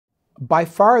By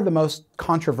far the most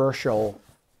controversial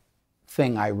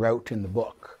thing I wrote in the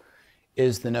book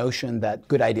is the notion that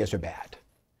good ideas are bad.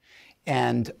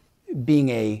 And being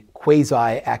a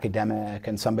quasi-academic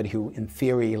and somebody who in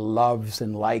theory loves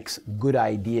and likes good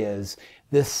ideas,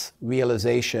 this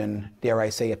realization, dare I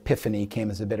say epiphany,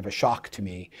 came as a bit of a shock to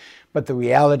me. But the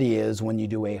reality is when you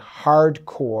do a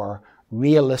hardcore,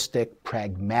 realistic,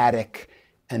 pragmatic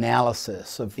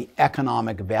analysis of the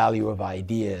economic value of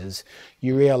ideas,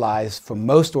 you realize for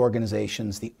most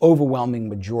organizations, the overwhelming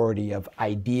majority of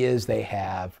ideas they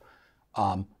have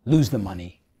lose the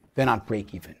money. They're not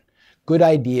break even. Good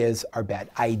ideas are bad.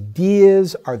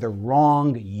 Ideas are the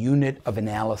wrong unit of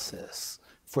analysis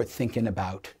for thinking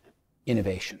about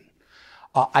innovation.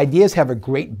 Ideas have a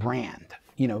great brand.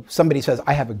 You know, somebody says,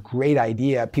 I have a great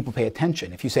idea, people pay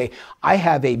attention. If you say, I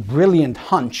have a brilliant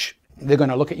hunch, they're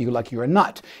going to look at you like you're a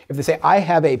nut. If they say, I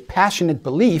have a passionate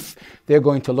belief, they're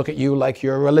going to look at you like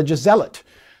you're a religious zealot.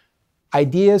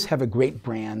 Ideas have a great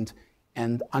brand,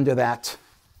 and under that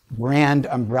brand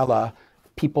umbrella,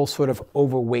 people sort of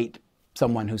overweight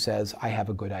someone who says, I have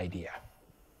a good idea.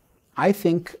 I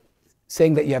think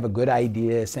saying that you have a good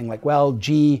idea, saying like, well,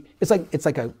 gee, it's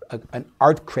like an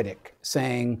art critic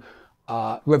saying,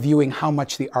 reviewing how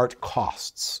much the art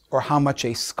costs or how much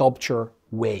a sculpture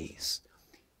weighs.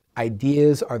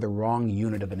 Ideas are the wrong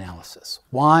unit of analysis.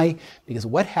 Why? Because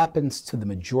what happens to the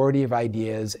majority of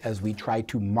ideas as we try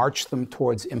to march them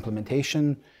towards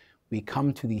implementation, we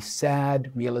come to the sad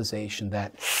realization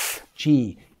that,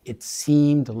 gee, it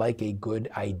seemed like a good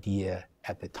idea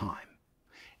at the time.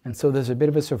 And so there's a bit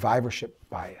of a survivorship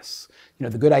bias. You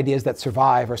know, the good ideas that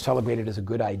survive are celebrated as a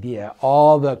good idea.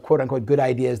 All the quote-unquote good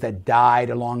ideas that died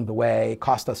along the way,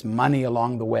 cost us money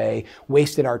along the way,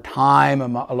 wasted our time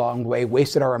along the way,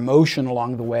 wasted our emotion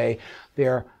along the way,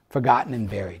 they're forgotten and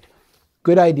buried.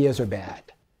 Good ideas are bad.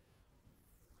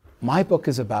 My book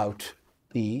is about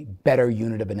the better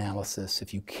unit of analysis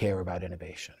if you care about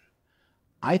innovation.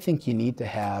 I think you need to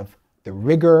have the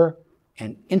rigor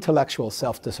and intellectual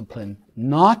self-discipline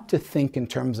not to think in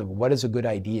terms of what is a good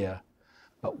idea,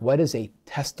 but what is a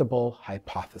testable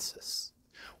hypothesis.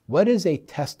 What is a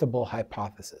testable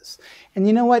hypothesis? And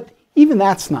you know what? Even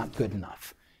that's not good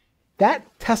enough.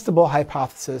 That testable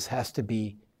hypothesis has to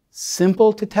be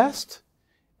simple to test,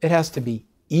 it has to be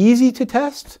easy to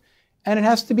test, and it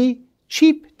has to be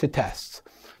cheap to test.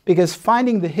 Because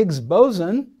finding the Higgs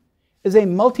boson is a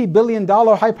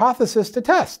multi-billion-dollar hypothesis to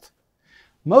test.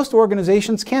 Most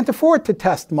organizations can't afford to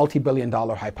test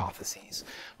multi-billion-dollar hypotheses.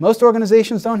 Most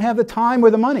organizations don't have the time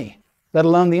or the money, let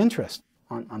alone the interest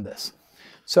on this.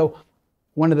 So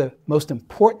one of the most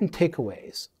important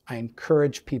takeaways I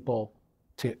encourage people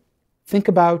to think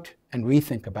about and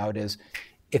rethink about is,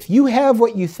 if you have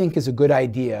what you think is a good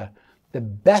idea, the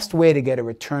best way to get a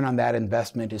return on that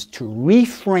investment is to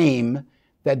reframe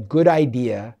that good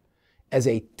idea as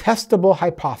a testable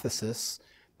hypothesis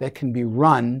that can be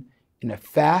run in a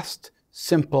fast,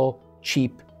 simple,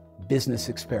 cheap business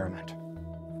experiment.